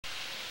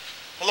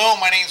Hello,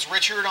 my name is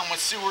Richard. I'm with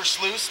Sewer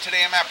Sluice.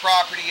 Today I'm at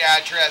property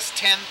address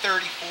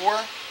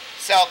 1034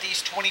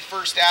 Southeast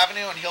 21st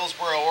Avenue in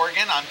Hillsboro,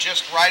 Oregon. I'm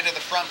just right of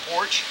the front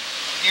porch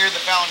near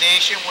the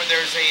foundation where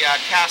there's a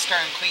cast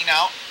iron clean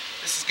out.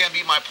 This is going to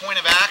be my point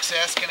of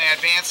access. Going to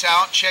advance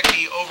out, check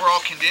the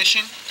overall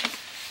condition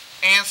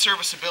and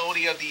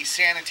serviceability of the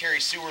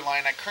sanitary sewer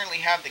line. I currently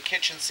have the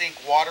kitchen sink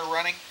water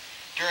running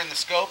during the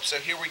scope,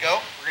 so here we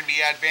go. We're going to be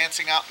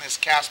advancing out in this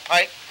cast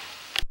pipe.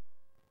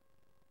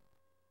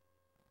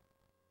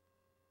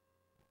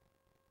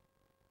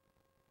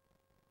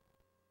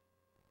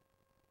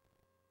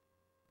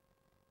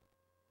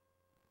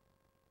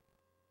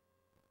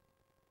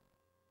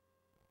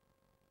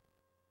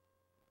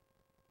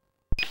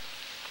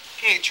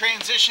 Okay,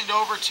 transitioned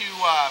over to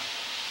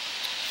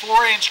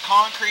 4-inch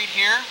concrete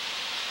here.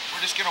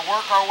 We're just going to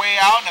work our way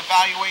out and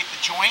evaluate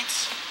the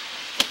joints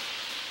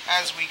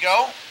as we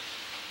go.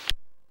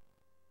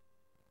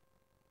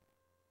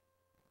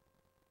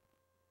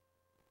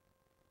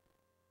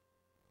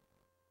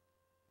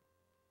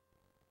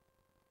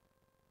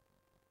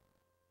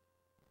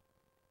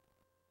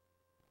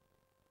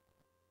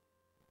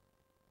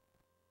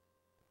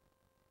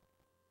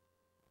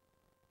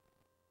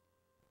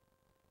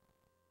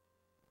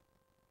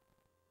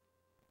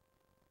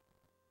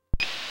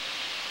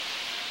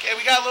 Okay,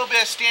 we got a little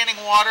bit of standing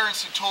water and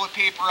some toilet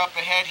paper up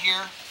ahead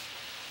here.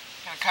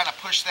 Gonna kind of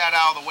push that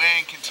out of the way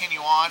and continue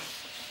on.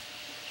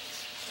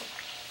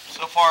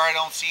 So far I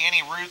don't see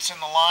any roots in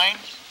the line.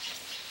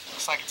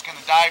 Looks like it's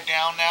gonna dive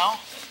down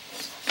now.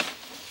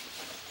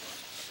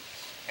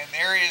 And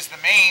there is the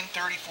main,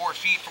 34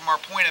 feet from our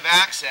point of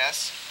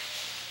access.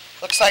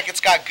 Looks like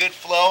it's got good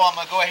flow. I'm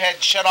gonna go ahead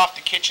and shut off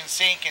the kitchen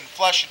sink and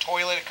flush the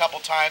toilet a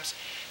couple times,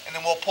 and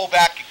then we'll pull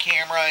back the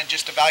camera and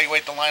just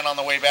evaluate the line on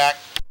the way back.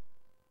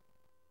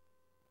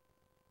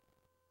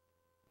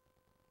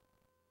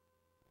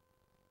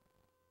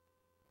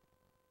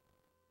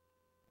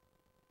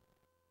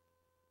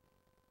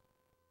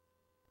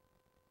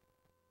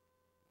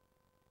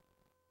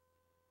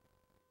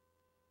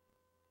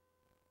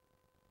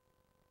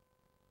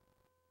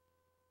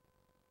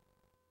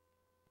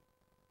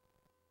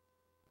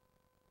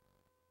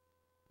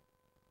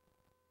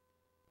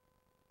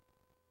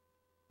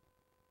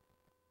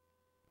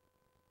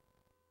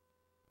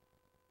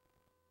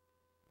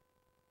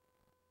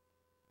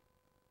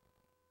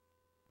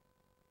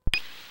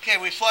 Okay,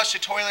 we flushed the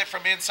toilet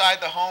from inside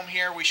the home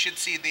here. We should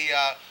see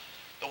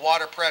the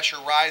water pressure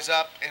rise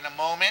up in a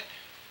moment.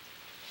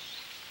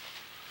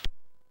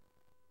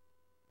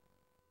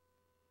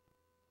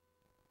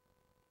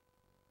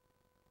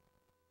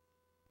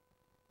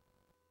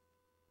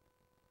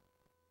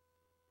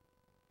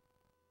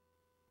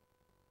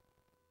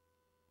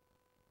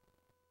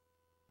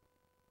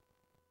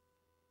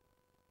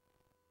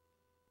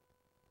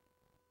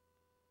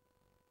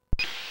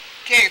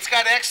 Okay, it's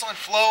got excellent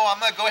flow. I'm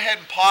going to go ahead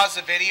and pause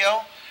the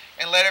video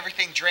and let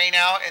everything drain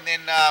out, and then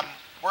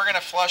we're going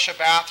to flush a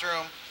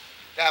bathroom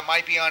that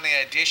might be on the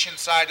addition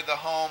side of the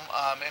home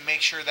and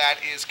make sure that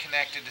is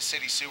connected to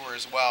city sewer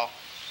as well.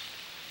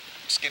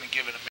 Just going to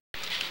give it a minute.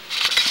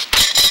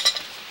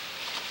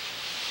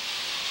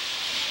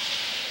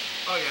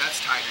 Oh yeah,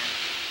 that's tight in.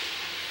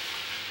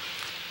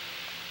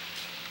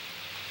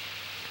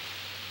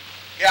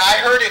 Yeah, I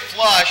heard it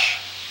flush.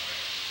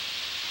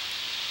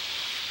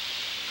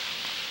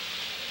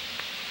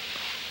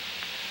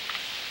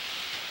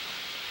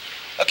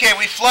 Okay,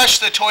 we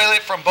flushed the toilet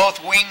from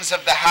both wings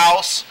of the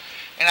house,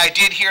 and I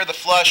did hear the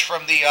flush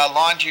from the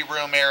laundry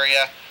room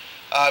area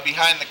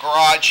behind the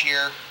garage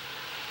here.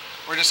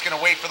 We're just going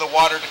to wait for the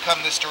water to come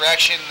this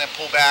direction and then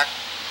pull back.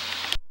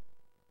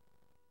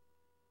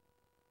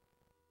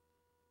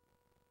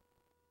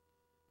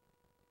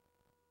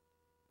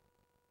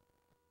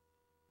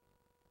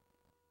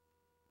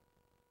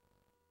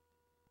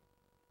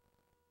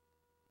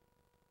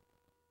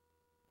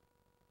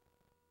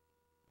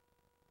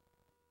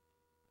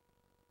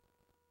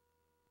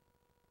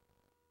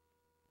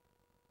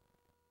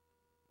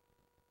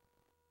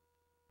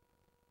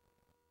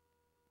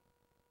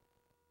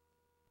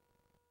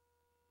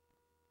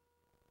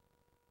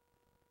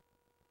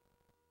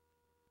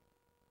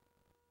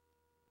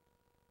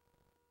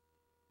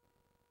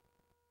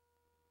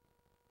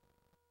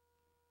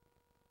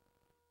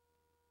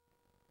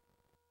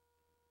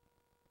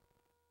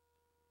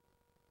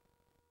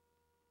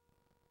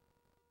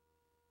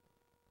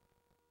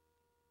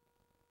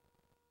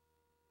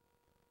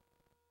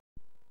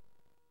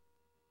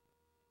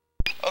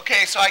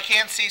 Okay, so I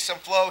can see some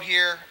flow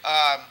here.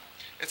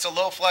 It's a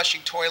low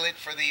flushing toilet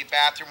for the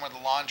bathroom where the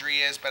laundry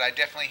is, but I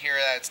definitely hear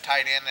that it's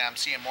tied in and I'm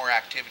seeing more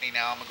activity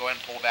now. I'm going to go ahead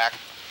and pull back.